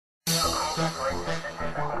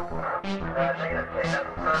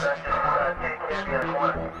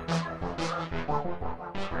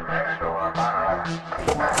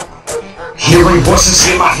Hearing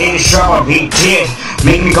voices in my head is driving me dead.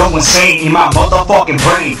 Make me go insane in my motherfucking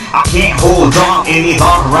brain. I can't hold on any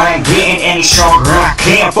longer. I ain't getting any stronger. I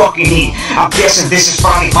can't fucking eat. I'm guessing this is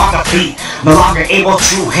finally on the feet. No longer able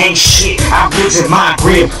to hang shit. I'm losing my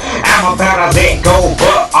grip. I'm about to let go,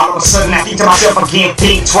 but all of a sudden I think to myself again.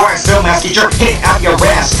 Think twice, dumbass, get your head out your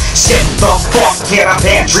ass. Step the fuck out of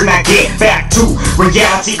that dream and get back to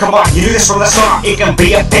reality. Come on, you knew this from the start. It can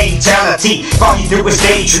be a fatality. If all you do is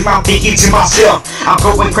daydream, I'm thinking to myself, I'm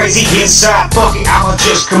going crazy inside. Fuck it, I'ma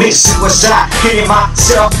just commit suicide. Killing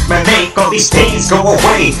myself, man, make all these pains go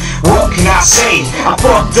away. What can I say? I'm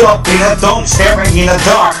fucked up in a dome, staring in the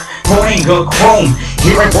dark, pointing a chrome.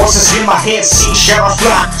 Hearing voices in my head, see shadows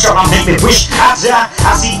fly, trying to make me wish I die.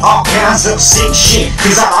 I see all kinds of sick shit,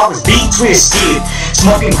 cause I always be twisted.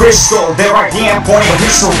 Smoking crystal, there I am, pointing a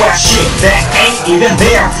pistol at shit that ain't even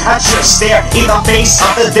there. I just stare in the face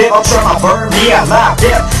of the devil, trying to burn me alive.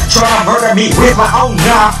 Death trying to murder me with my own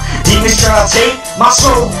knife. Demons trying to take my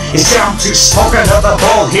soul. It's time to smoke another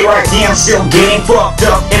bowl. Here I am, still getting fucked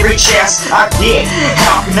up every chance I get.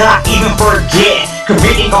 How can I even forget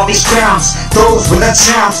committing all these crimes? Those were the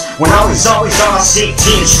times when I was always on a sick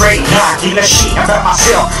team, straight not giving a shit about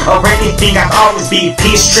myself or anything. I'd always be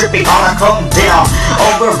peace tripping all I come down.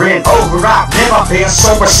 Over and over, I've never been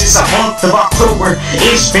sober since the month of October.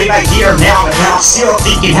 It's been a year now, and I'm still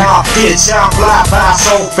thinking how did time fly by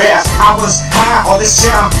so fast. I was high all this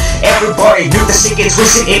time. Everybody knew the sick and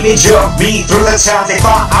twisted image of me. Through the times they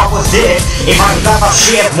thought I was dead. In my life I've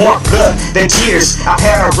shed more blood than tears. I've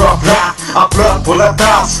had a rough life, a blood full of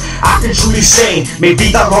thoughts. I can truly say,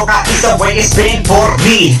 maybe the loca is the way it's been for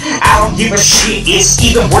me. I don't give a shit, it's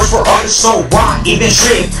even worse for others, so why even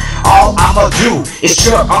trip? All I'ma do is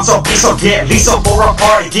chug on some piece of get Lisa for a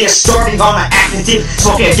party, get starting on an active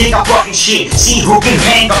smoking think I'm fucking shit. See who can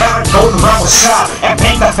hang about and go around with shot and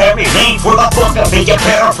paint the fairy name for the fuck of it. You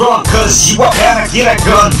better run, cause you are gonna get a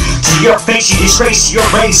gun to your face, you disgrace your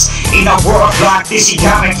race. In a world like this, you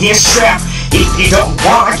gotta get strapped. If you don't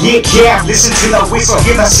wanna get capped, listen to the whistle,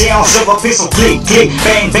 hear the sounds of a pistol. Click, click,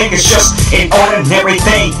 bang, bang, it's just an ordinary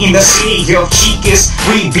thing in the city of Chicas.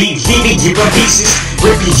 We be leaving you in pieces,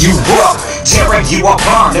 ripping you up, tearing you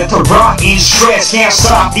apart. Let the raw in stress can't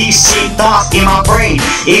stop these sick thoughts in my brain.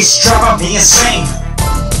 It's driving me insane.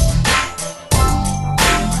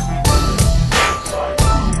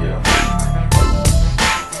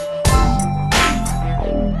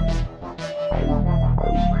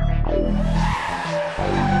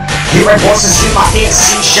 Hearing voices in my head,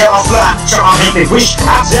 see shadows fly, trying to make me wish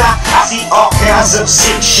I die. I see all kinds of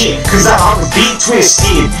sick shit, cause I always be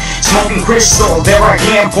twisted. Smoking crystal, there I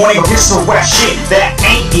am, pointing a pistol at shit that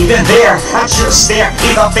ain't even there. I just stare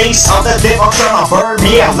in the face of the devil, trying to burn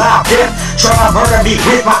me alive. Death trying to murder me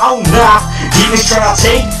with my own knife. Demons trying to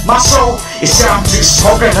take my soul. It's time to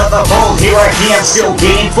smoke another bowl. Here I am, still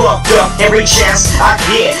getting fucked up every chance I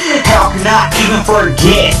get. How can I even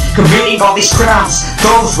forget committing all these crimes?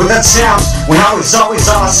 Those were the times when I was always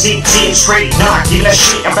on a sick tip, straight not giving a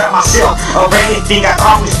shit about myself or anything. I'd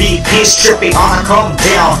always be piss tripping on a come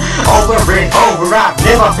down. Over and over, I've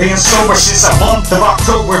never been sober since the month of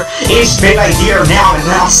October. It's been a year now, and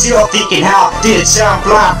I'm still thinking how did time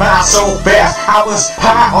fly by so fast. I was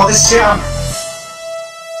high all this time.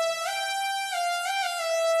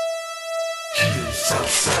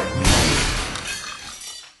 Southside.